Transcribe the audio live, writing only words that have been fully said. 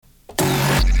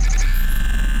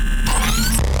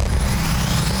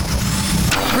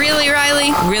Really,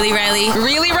 Riley? Really, Riley?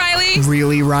 Really, Riley?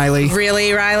 Really, Riley?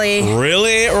 Really, Riley?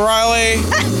 Really, Riley?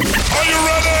 Are you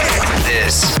ready?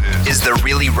 This is the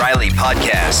Really Riley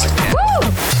podcast. Woo!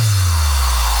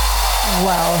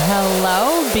 Well,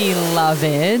 hello,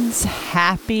 beloveds.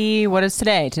 What is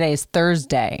today? Today is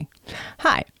Thursday.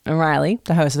 Hi, I'm Riley,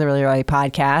 the host of the Really Riley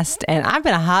podcast, and I've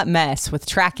been a hot mess with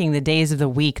tracking the days of the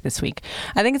week this week.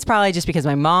 I think it's probably just because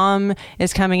my mom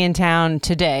is coming in town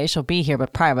today. She'll be here,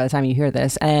 but probably by the time you hear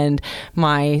this. And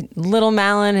my little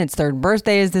Malin, its third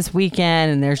birthday is this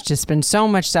weekend, and there's just been so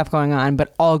much stuff going on,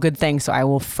 but all good things, so I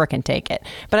will frickin' take it.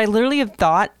 But I literally have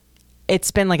thought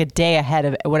it's been like a day ahead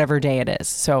of whatever day it is.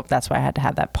 So that's why I had to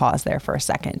have that pause there for a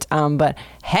second. But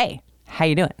hey, how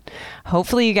you doing?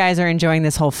 Hopefully you guys are enjoying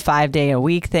this whole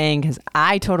 5-day-a-week thing, because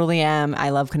I totally am. I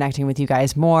love connecting with you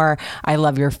guys more. I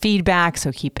love your feedback,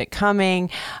 so keep it coming.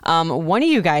 One of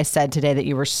you guys said today that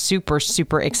you were super,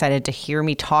 super excited to hear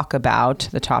me talk about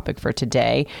the topic for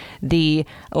today, the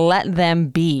let them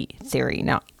be theory.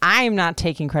 Now, I am not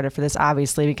taking credit for this,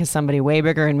 obviously, because somebody way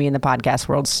bigger than me in the podcast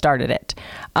world started it.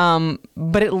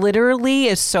 But it literally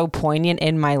is so poignant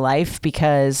in my life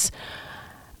because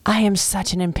I am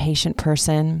such an impatient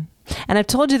person. And I've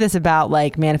told you this about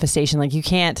like manifestation. Like you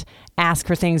can't ask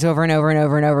for things over and over and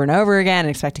over and over and over again and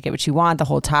expect to get what you want. The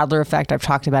whole toddler effect. I've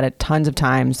talked about it tons of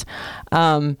times.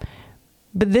 But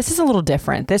this is a little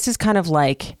different. This is kind of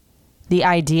like the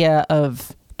idea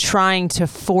of trying to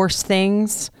force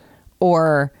things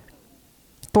or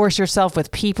force yourself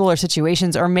with people or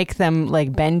situations or make them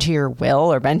like bend to your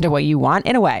will or bend to what you want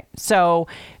in a way. So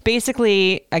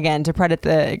basically, again, to credit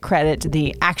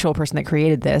the actual person that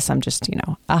created this, I'm just,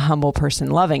 a humble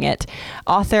person loving it.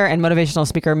 Author and motivational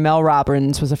speaker Mel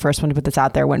Robbins was the first one to put this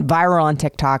out there, went viral on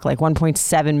TikTok, like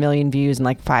 1.7 million views in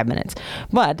like 5 minutes.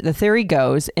 But the theory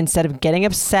goes, instead of getting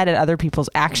upset at other people's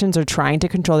actions or trying to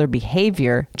control their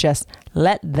behavior, just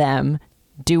let them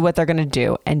do what they're going to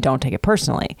do and don't take it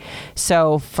personally.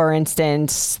 So for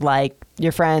instance, like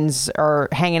your friends are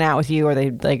hanging out with you, or they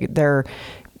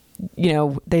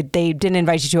didn't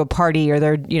invite you to a party, or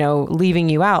they're, leaving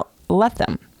you out, let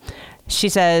them. She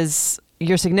says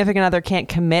your significant other can't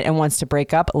commit and wants to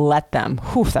break up, let them.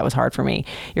 Whew, that was hard for me.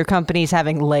 Your company's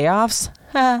having layoffs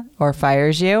or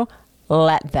fires you,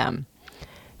 let them.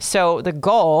 So the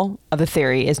goal of the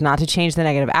theory is not to change the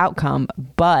negative outcome,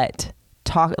 but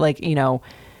talk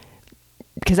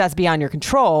because that's beyond your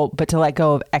control, but to let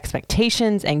go of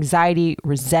expectations, anxiety,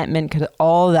 resentment, because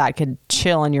all that could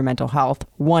chill on your mental health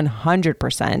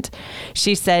 100%.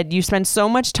 She said, you spend so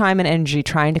much time and energy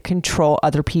trying to control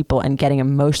other people and getting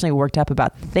emotionally worked up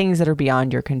about things that are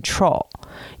beyond your control.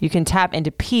 You can tap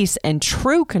into peace and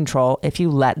true control if you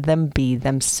let them be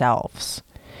themselves.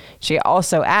 She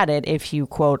also added, if you,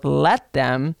 quote, let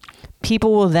them,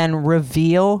 people will then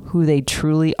reveal who they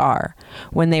truly are.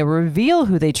 When they reveal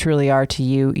who they truly are to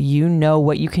you, you know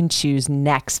what you can choose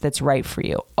next that's right for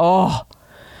you. Oh,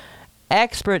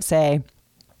 experts say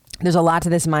there's a lot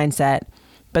to this mindset,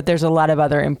 but there's a lot of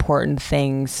other important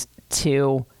things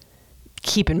to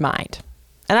keep in mind.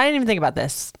 And I didn't even think about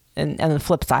this and the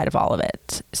flip side of all of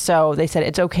it. So they said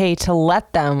it's okay to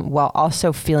let them while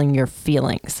also feeling your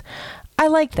feelings. I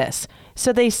like this.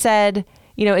 So they said,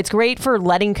 it's great for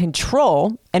letting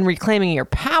control and reclaiming your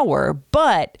power,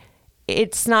 but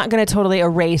it's not going to totally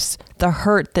erase the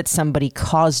hurt that somebody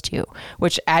caused you,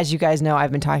 which, as you guys know,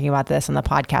 I've been talking about this on the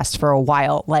podcast for a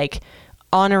while, like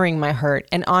honoring my hurt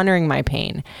and honoring my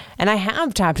pain. And I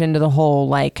have tapped into the whole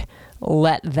like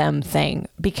let them thing,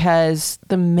 because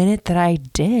the minute that I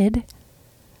did,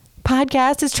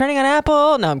 podcast is trending on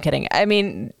Apple. No, I'm kidding. I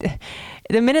mean,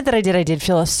 the minute that I did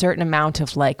feel a certain amount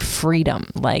of like freedom.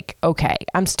 Like, okay,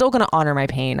 I'm still going to honor my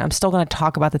pain. I'm still going to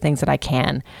talk about the things that I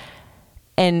can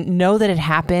and know that it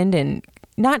happened, and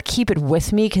not keep it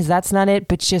with me, because that's not it,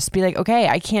 but just be like, okay,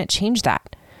 I can't change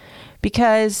that.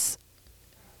 Because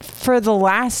for the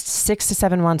last 6 to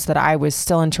 7 months that I was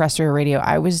still in terrestrial radio,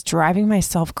 I was driving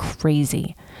myself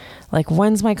crazy. Like,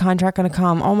 when's my contract going to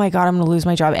come? Oh my God, I'm going to lose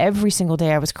my job. Every single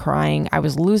day I was crying. I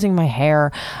was losing my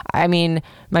hair. I mean,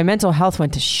 my mental health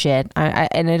went to shit.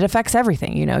 And it affects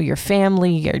everything, your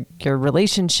family, your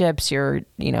relationships,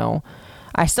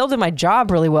 I still did my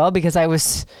job really well because I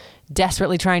was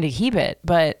desperately trying to keep it.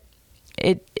 But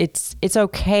it's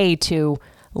okay to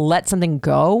let something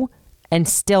go and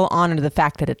still honor the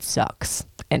fact that it sucks,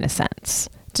 in a sense.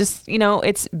 Just,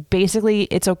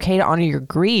 it's okay to honor your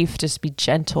grief. Just be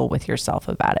gentle with yourself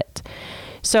about it.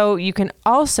 So you can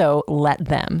also let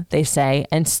them, they say,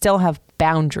 and still have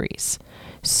boundaries.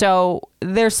 So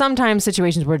there's sometimes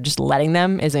situations where just letting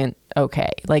them isn't okay.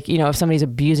 Like, if somebody's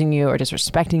abusing you or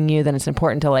disrespecting you, then it's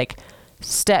important to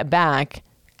step back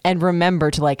and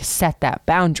remember to like set that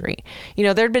boundary. You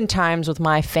know, there'd been times with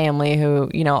my family who,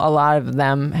 you know, a lot of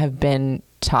them have been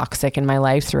toxic in my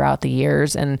life throughout the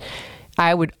years. And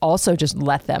I would also just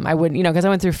let them. I would, you know, because I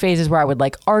went through phases where I would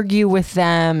like argue with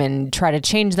them and try to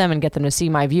change them and get them to see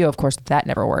my view. Of course, that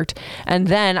never worked. And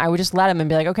then I would just let them and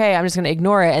be like, okay, I'm just going to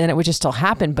ignore it. And then it would just still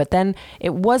happen. But then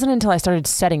it wasn't until I started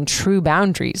setting true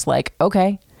boundaries, like,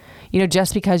 okay, you know,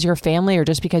 just because you're family or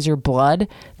just because you're blood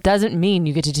doesn't mean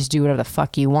you get to just do whatever the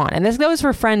fuck you want. And this goes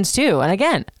for friends too. And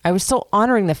again, I was still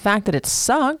honoring the fact that it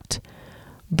sucked,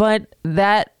 but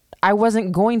that I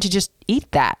wasn't going to just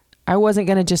eat that. I wasn't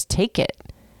going to just take it.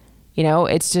 You know,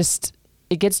 it's just,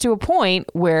 it gets to a point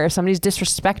where if somebody's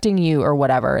disrespecting you or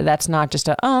whatever, that's not just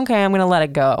a, oh, okay, I'm going to let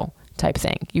it go type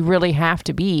thing. You really have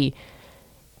to be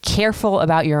careful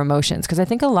about your emotions, because I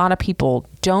think a lot of people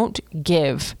don't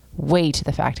give weight to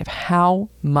the fact of how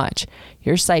much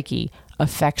your psyche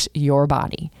affects your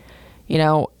body. You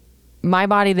know, my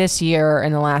body this year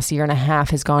and the last year and a half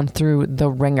has gone through the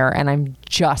ringer, and I'm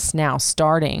just now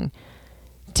starting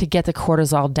to get the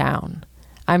cortisol down.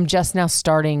 I'm just now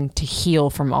starting to heal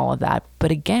from all of that.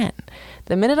 But again,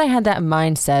 the minute I had that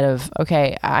mindset of,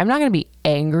 okay, I'm not going to be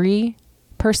angry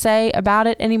per se about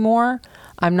it anymore.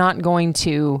 I'm not going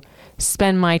to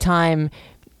spend my time,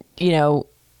 you know,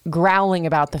 growling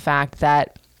about the fact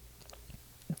that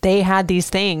they had these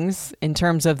things in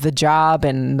terms of the job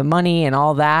and the money and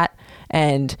all that,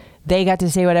 and they got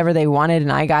to say whatever they wanted,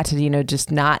 and I got to, you know,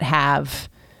 just not have,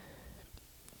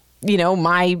 you know,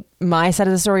 my side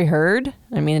of the story heard.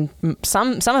 I mean,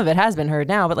 some of it has been heard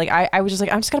now, but like I was just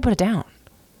like, I'm just gonna put it down.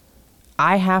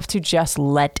 I have to just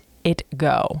let it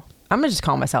go. I'm gonna just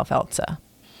call myself Elsa,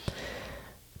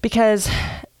 because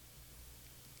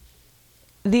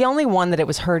the only one that it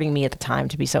was hurting me at the time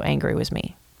to be so angry was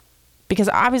me. Because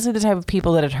obviously the type of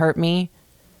people that had hurt me,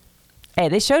 hey,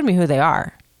 they showed me who they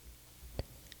are.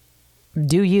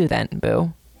 Do you then,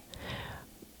 boo?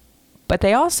 But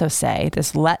they also say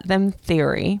this let them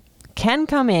theory can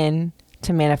come in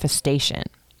to manifestation.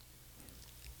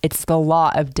 It's the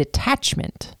law of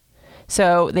detachment.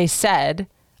 So they said,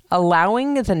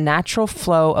 allowing the natural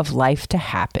flow of life to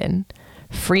happen,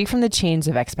 free from the chains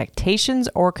of expectations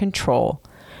or control.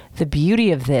 The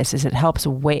beauty of this is it helps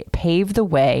pave the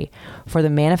way for the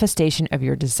manifestation of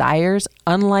your desires,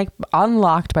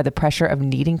 unlocked by the pressure of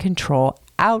needing control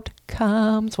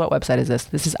outcomes. What website is this?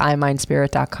 This is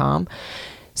imindspirit.com.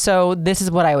 So this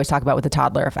is what I always talk about with the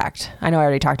toddler effect. I know I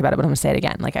already talked about it, but I'm going to say it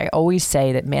again. Like I always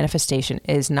say that manifestation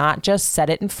is not just set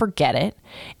it and forget it.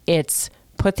 It's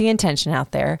put the intention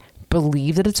out there,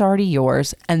 believe that it's already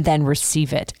yours, and then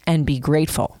receive it and be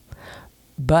grateful.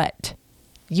 But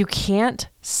you can't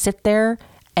sit there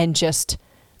and just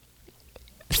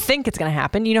think it's going to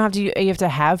happen. You have to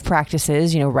have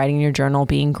practices, you know, writing in your journal,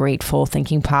 being grateful,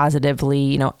 thinking positively,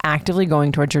 you know, actively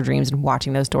going towards your dreams and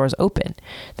watching those doors open.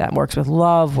 That works with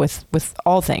love, with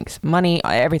all things, money,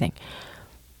 everything.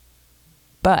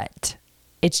 But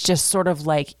it's just sort of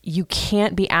like you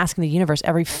can't be asking the universe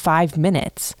every 5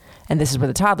 minutes. And this is where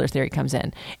the toddler theory comes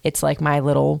in. It's like my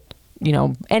little, you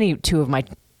know, any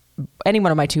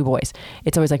one of my two boys.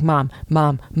 It's always like, mom,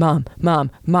 mom, mom,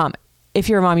 mom, mom. If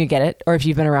you're a mom, you get it. Or if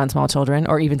you've been around small children,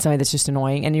 or even somebody that's just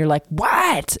annoying and you're like,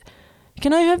 what?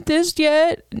 Can I have this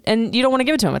yet? And you don't want to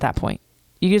give it to them at that point.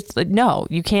 You just like, no,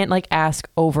 you can't like ask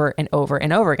over and over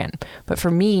and over again. But for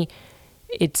me,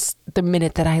 it's the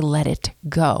minute that I let it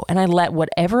go and I let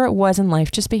whatever it was in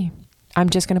life just be. I'm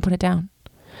just going to put it down.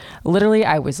 Literally,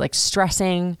 I was like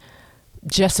stressing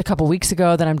just a couple weeks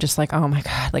ago that I'm just like, oh my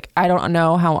God, like, I don't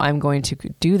know how I'm going to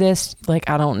do this. Like,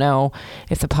 I don't know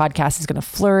if the podcast is going to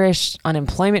flourish.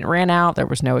 Unemployment ran out. There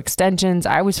was no extensions.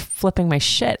 I was flipping my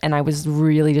shit and I was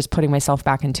really just putting myself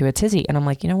back into a tizzy. And I'm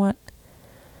like, you know what?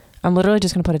 I'm literally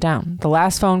just going to put it down. The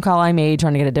last phone call I made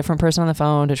trying to get a different person on the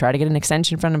phone to try to get an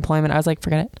extension for unemployment, I was like,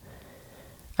 forget it.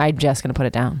 I'm just going to put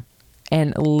it down.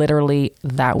 And literally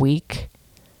that week,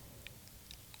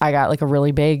 I got like a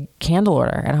really big candle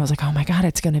order and I was like, oh my God,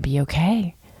 it's going to be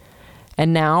okay.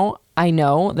 And now I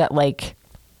know that like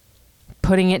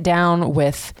putting it down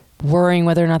with worrying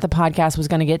whether or not the podcast was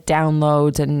going to get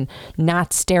downloads and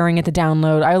not staring at the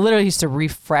download. I literally used to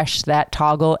refresh that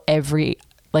toggle every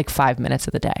like 5 minutes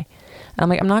of the day. And I'm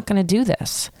like, I'm not going to do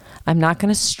this. I'm not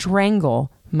going to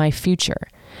strangle my future.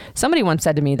 Somebody once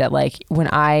said to me that like when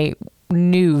I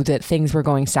knew that things were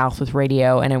going south with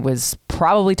radio and it was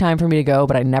probably time for me to go,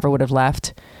 but I never would have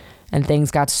left, and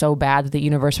things got so bad that the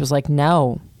universe was like,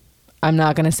 no, I'm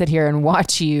not going to sit here and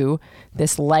watch you,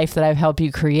 this life that I've helped you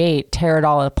create, tear it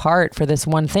all apart for this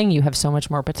one thing. You have so much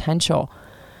more potential.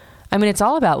 I mean, it's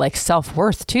all about like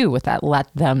self-worth too with that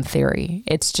let them theory.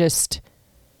 It's just,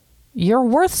 You're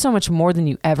worth so much more than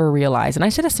you ever realize. And I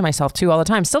say this to myself too all the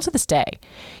time, still to this day.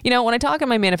 You know, when I talk in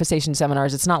my manifestation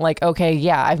seminars, it's not like, okay,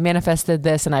 yeah, I've manifested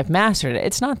this and I've mastered it.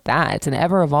 It's not that. It's an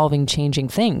ever evolving, changing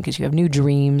thing, because you have new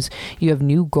dreams, you have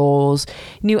new goals,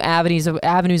 new avenues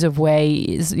of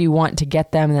ways you want to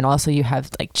get them. And then also you have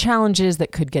like challenges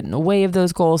that could get in the way of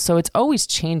those goals. So it's always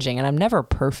changing, and I'm never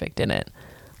perfect in it,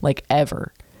 like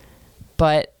ever.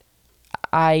 But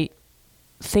I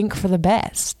think for the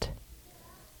best.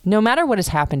 No matter what has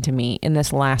happened to me in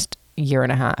this last year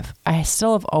and a half, I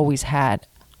still have always had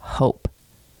hope.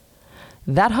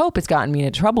 That hope has gotten me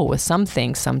into trouble with some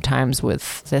things sometimes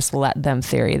with this let them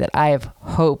theory, that I have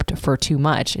hoped for too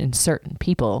much in certain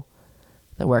people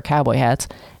that wear cowboy hats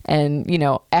and, you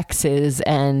know, exes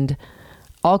and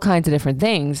all kinds of different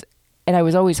things. And I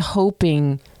was always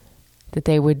hoping that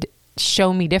they would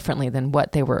show me differently than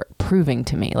what they were proving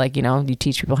to me. Like, you know, you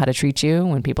teach people how to treat you.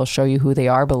 When people show you who they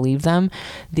are, believe them.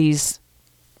 These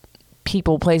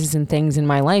people, places, and things in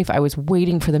my life, I was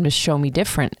waiting for them to show me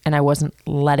different, and I wasn't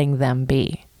letting them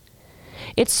be.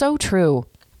 It's so true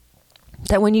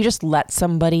that when you just let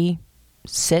somebody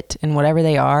sit in whatever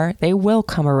they are, they will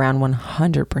come around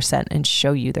 100% and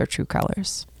show you their true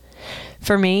colors.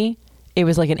 For me, it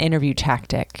was like an interview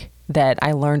tactic that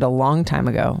I learned a long time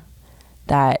ago.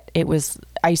 That it was,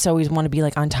 I used to always want to be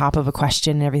like on top of a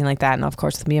question and everything like that. And of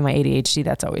course, with me and my ADHD,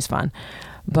 that's always fun.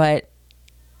 But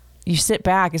you sit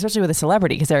back, especially with a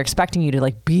celebrity, because they're expecting you to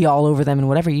like be all over them and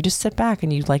whatever. You just sit back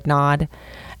and you like nod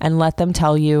and let them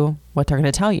tell you what they're going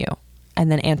to tell you,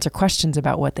 and then answer questions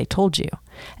about what they told you.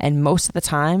 And most of the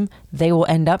time, they will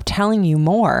end up telling you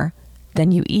more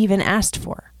than you even asked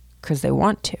for, because they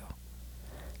want to.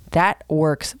 That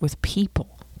works with people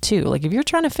too. Like if you're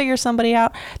trying to figure somebody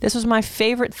out, this was my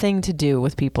favorite thing to do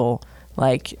with people,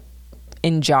 like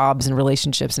in jobs and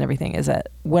relationships and everything, is that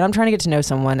when I'm trying to get to know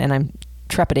someone and I'm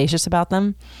trepidatious about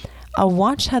them, I'll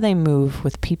watch how they move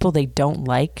with people they don't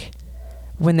like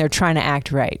when they're trying to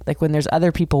act right. Like when there's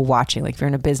other people watching, like if you're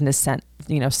in a business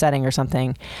setting or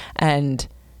something, and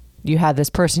you have this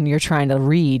person you're trying to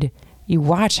read, you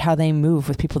watch how they move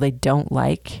with people they don't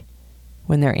like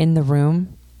when they're in the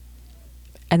room,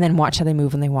 and then watch how they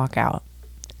move when they walk out.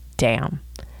 Damn.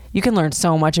 You can learn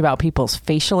so much about people's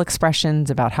facial expressions,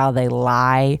 about how they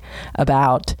lie,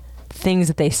 about things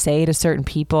that they say to certain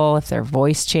people, if their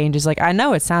voice changes. Like, I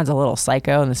know it sounds a little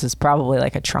psycho, and this is probably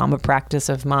like a trauma practice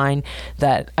of mine,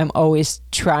 that I'm always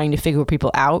trying to figure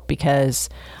people out, because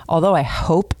although I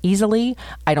hope easily,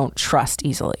 I don't trust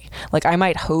easily. Like, I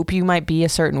might hope you might be a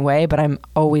certain way, but I'm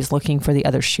always looking for the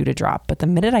other shoe to drop. But the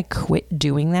minute I quit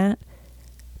doing that,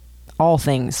 all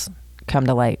things come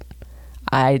to light.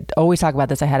 I always talk about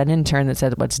this. I had an intern that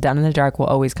said, what's done in the dark will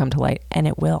always come to light, and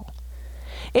it will.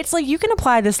 It's like you can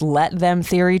apply this let them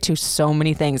theory to so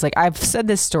many things. Like, I've said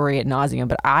this story ad nauseum,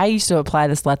 but I used to apply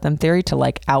this let them theory to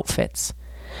like outfits.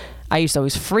 I used to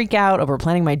always freak out over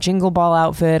planning my Jingle Ball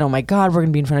outfit. Oh my God, we're going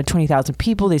to be in front of 20,000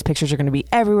 people. These pictures are going to be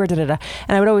everywhere. Da, da, da.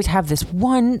 And I would always have this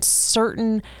one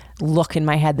certain look in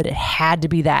my head that it had to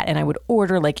be that. And I would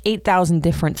order like 8,000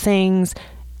 different things.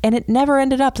 And it never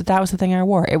ended up that was the thing I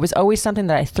wore. It was always something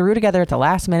that I threw together at the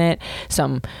last minute.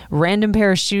 Some random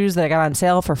pair of shoes that I got on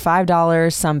sale for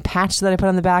 $5. Some patch that I put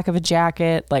on the back of a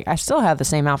jacket. Like, I still have the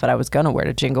same outfit I was going to wear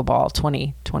to Jingle Ball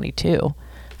 2022.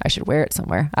 I should wear it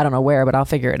somewhere. I don't know where, but I'll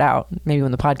figure it out. Maybe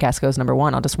when the podcast goes number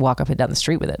 1, I'll just walk up and down the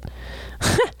street with it.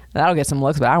 That'll get some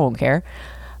looks, but I won't care.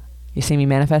 You see me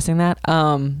manifesting that?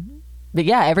 But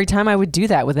yeah, every time I would do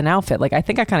that with an outfit, like I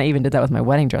think I kind of even did that with my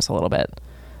wedding dress a little bit.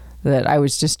 That I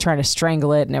was just trying to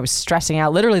strangle it, and I was stressing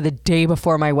out. Literally the day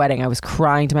before my wedding, I was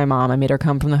crying to my mom. I made her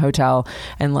come from the hotel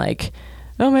and like,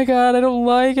 oh my God, I don't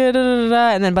like it. Da, da, da, da.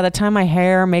 And then by the time my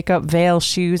hair, makeup, veil,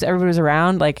 shoes, everybody was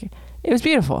around, like it was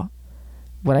beautiful.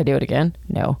 Would I do it again?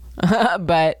 No.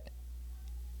 But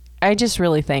I just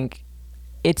really think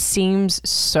it seems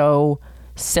so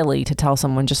silly to tell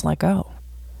someone just let go.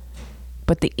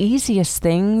 But the easiest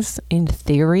things in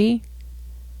theory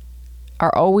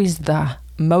are always the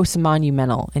most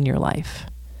monumental in your life.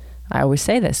 I always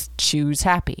say this, choose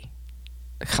happy.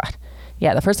 God.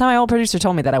 Yeah, the first time my old producer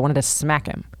told me that, I wanted to smack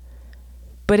him.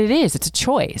 But it's a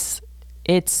choice.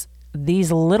 It's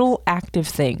these little active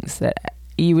things that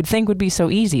you would think would be so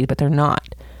easy, but they're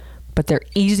not. But they're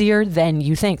easier than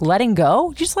you think. Letting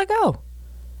go, just let go.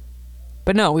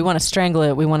 But no, we want to strangle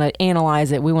it. We want to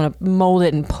analyze it. We want to mold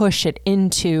it and push it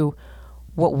into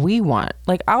what we want.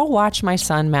 Like, I'll watch my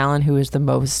son, Malin, who is the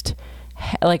most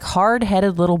like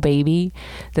hard-headed little baby,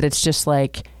 that it's just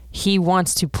like he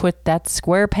wants to put that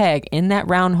square peg in that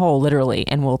round hole, literally,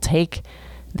 and will take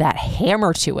that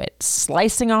hammer to it,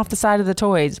 slicing off the side of the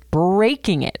toys,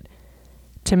 breaking it,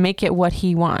 to make it what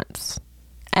he wants.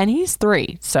 And he's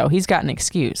 3, so he's got an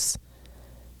excuse.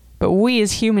 But we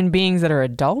as human beings that are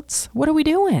adults, what are we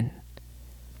doing?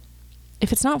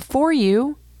 If it's not for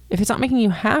you, if it's not making you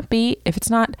happy, if it's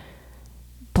not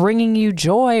bringing you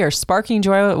joy or sparking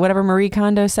joy, whatever Marie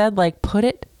Kondo said, like, put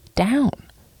it down.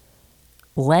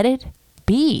 Let it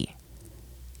be.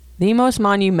 The most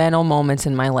monumental moments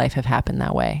in my life have happened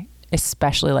that way,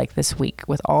 especially like this week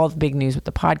with all the big news with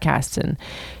the podcast. And,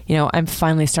 you know, I'm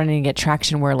finally starting to get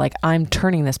traction where like I'm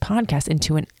turning this podcast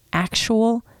into an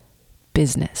actual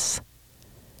business.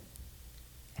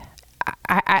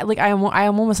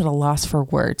 I'm almost at a loss for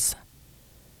words.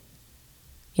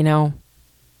 You know,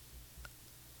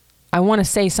 I want to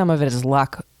say some of it is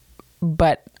luck,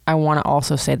 but I want to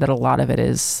also say that a lot of it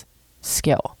is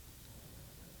skill.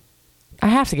 I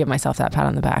have to give myself that pat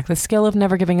on the back. The skill of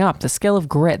never giving up, the skill of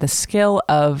grit, the skill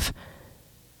of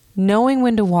knowing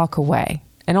when to walk away.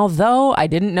 And although I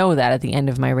didn't know that at the end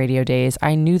of my radio days,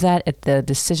 I knew that at the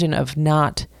decision of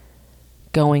not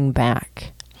going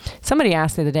back. Somebody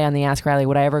asked the other day on the Ask Riley,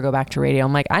 would I ever go back to radio?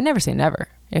 I'm like, I never say never.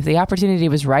 If the opportunity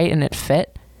was right and it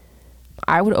fit,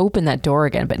 I would open that door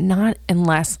again, but not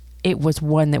unless it was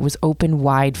one that was open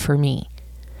wide for me.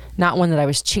 Not one that I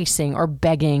was chasing or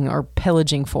begging or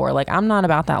pillaging for. Like, I'm not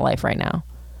about that life right now.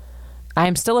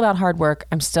 I'm still about hard work.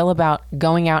 I'm still about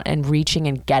going out and reaching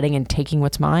and getting and taking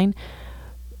what's mine.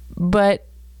 But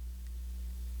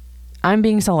I'm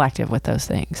being selective with those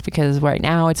things because right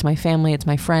now it's my family, it's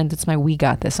my friends, it's my We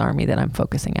Got This army that I'm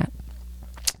focusing at.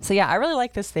 So yeah, I really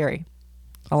like this theory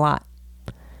a lot.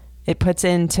 It puts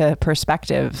into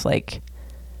perspective, like,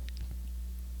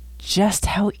 just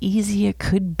how easy it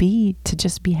could be to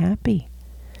just be happy.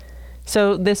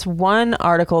 So this one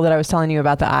article that I was telling you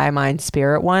about, the I, Mind,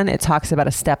 Spirit one, it talks about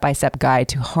a step-by-step guide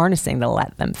to harnessing the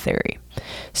let them theory.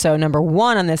 So number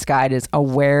 1 on this guide is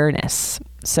awareness.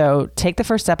 So take the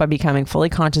first step by becoming fully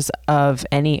conscious of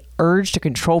any urge to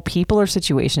control people or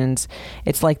situations.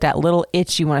 It's like that little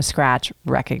itch you want to scratch.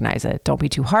 Recognize it. Don't be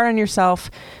too hard on yourself.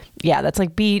 Yeah, that's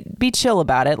like be chill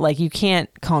about it. Like, you can't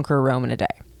conquer Rome in a day.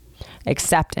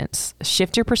 Acceptance.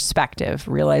 Shift your perspective.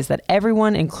 Realize that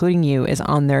everyone, including you, is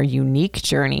on their unique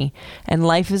journey, and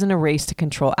life isn't a race to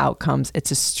control outcomes.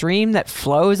 It's a stream that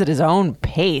flows at its own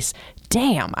pace.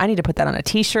 Damn, I need to put that on a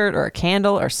t-shirt or a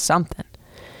candle or something.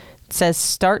 It says,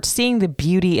 start seeing the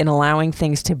beauty in allowing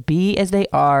things to be as they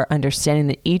are, understanding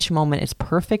that each moment is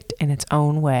perfect in its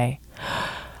own way.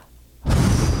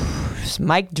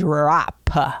 Mic drop.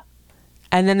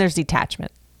 And then there's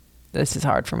detachment. This is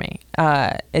hard for me.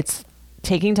 It's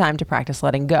taking time to practice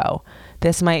letting go.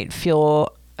 This might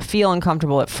feel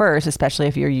uncomfortable at first, especially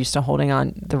if you're used to holding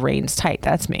on the reins tight.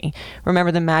 That's me.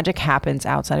 Remember, the magic happens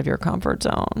outside of your comfort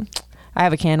zone. I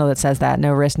have a candle that says that.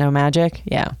 No risk, no magic.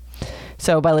 Yeah.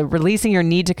 So by releasing your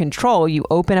need to control, you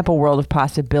open up a world of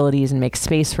possibilities and make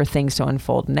space for things to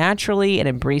unfold naturally and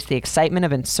embrace the excitement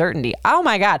of uncertainty. Oh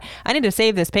my God, I need to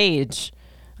save this page.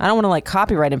 I don't want to like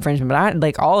copyright infringement, but I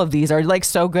like all of these are like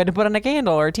so good to put on a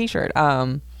candle or a t-shirt.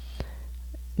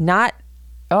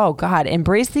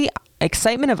 Embrace the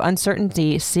excitement of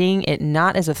uncertainty, seeing it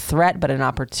not as a threat, but an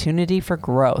opportunity for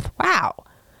growth. Wow.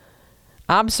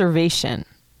 Observation.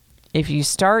 If you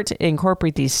start to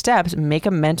incorporate these steps, make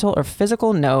a mental or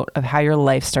physical note of how your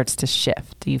life starts to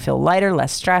shift. Do you feel lighter,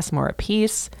 less stressed, more at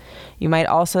peace? You might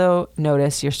also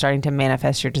notice you're starting to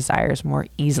manifest your desires more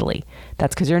easily.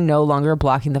 That's because you're no longer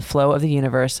blocking the flow of the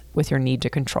universe with your need to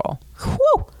control.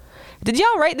 Whew! Did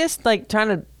y'all write this like trying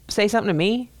to say something to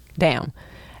me? Damn.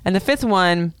 And the 5th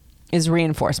one is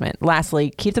reinforcement.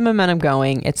 Lastly, keep the momentum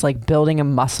going. It's like building a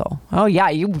muscle. Oh yeah,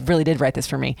 you really did write this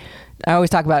for me. I always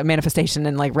talk about manifestation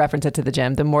and like reference it to the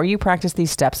gym. The more you practice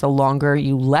these steps, the longer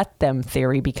you let them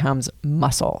theory becomes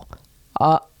muscle.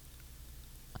 Wow.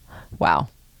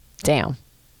 Damn.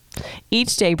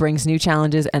 Each day brings new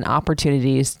challenges and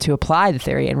opportunities to apply the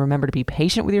theory, and remember to be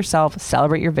patient with yourself,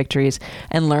 celebrate your victories,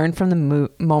 and learn from the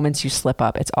moments you slip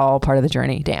up. It's all part of the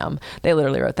journey. Damn. They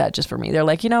literally wrote that just for me. They're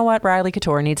like, you know what? Riley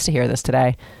Couture needs to hear this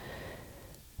today.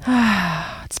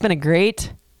 It's been a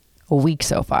great week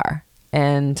so far,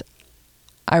 and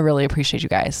I really appreciate you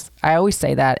guys. I always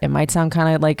say that. It might sound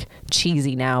kind of like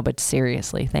cheesy now, but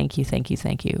seriously, thank you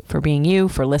for being you,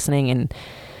 for listening, and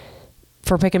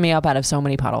for picking me up out of so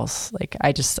many puddles. Like,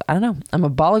 I don't know. I'm a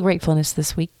ball of gratefulness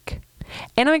this week.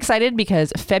 And I'm excited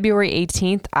because February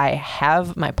 18th, I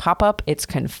have my pop-up. It's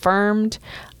confirmed.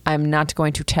 I'm not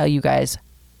going to tell you guys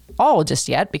all just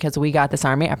yet because we got this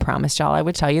army. I promised y'all I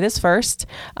would tell you this first.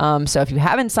 So if you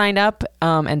haven't signed up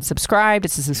and subscribed,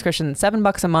 it's a subscription,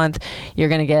 $7 a month. You're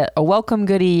going to get a welcome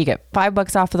goodie. You get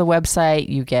 $5 off of the website.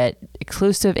 You get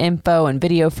exclusive info and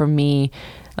video from me,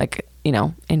 like, you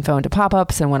know, info into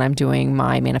pop-ups and when I'm doing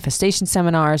my manifestation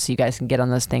seminars, so you guys can get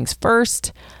on those things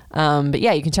first. But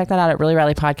yeah, you can check that out at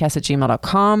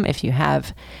reallyrileypodcast@gmail.com. If you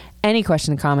have any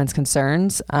questions, comments,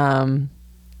 concerns, sorry,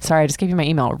 I just gave you my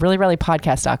email,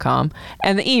 reallyrileypodcast.com.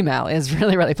 And the email is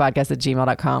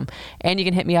reallyrileypodcast@gmail.com. And you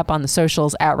can hit me up on the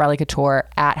socials at Riley Couture,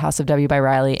 at House of W by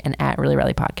Riley, and at Really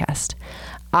Riley Podcast.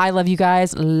 I love you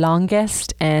guys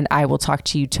longest, and I will talk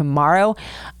to you tomorrow.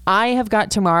 I have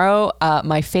got tomorrow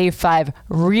my fave 5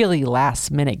 really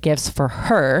last minute gifts for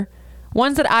her,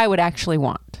 ones that I would actually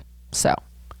want. So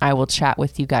I will chat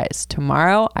with you guys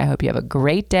tomorrow. I hope you have a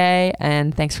great day,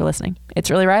 and thanks for listening.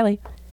 It's Really Riley.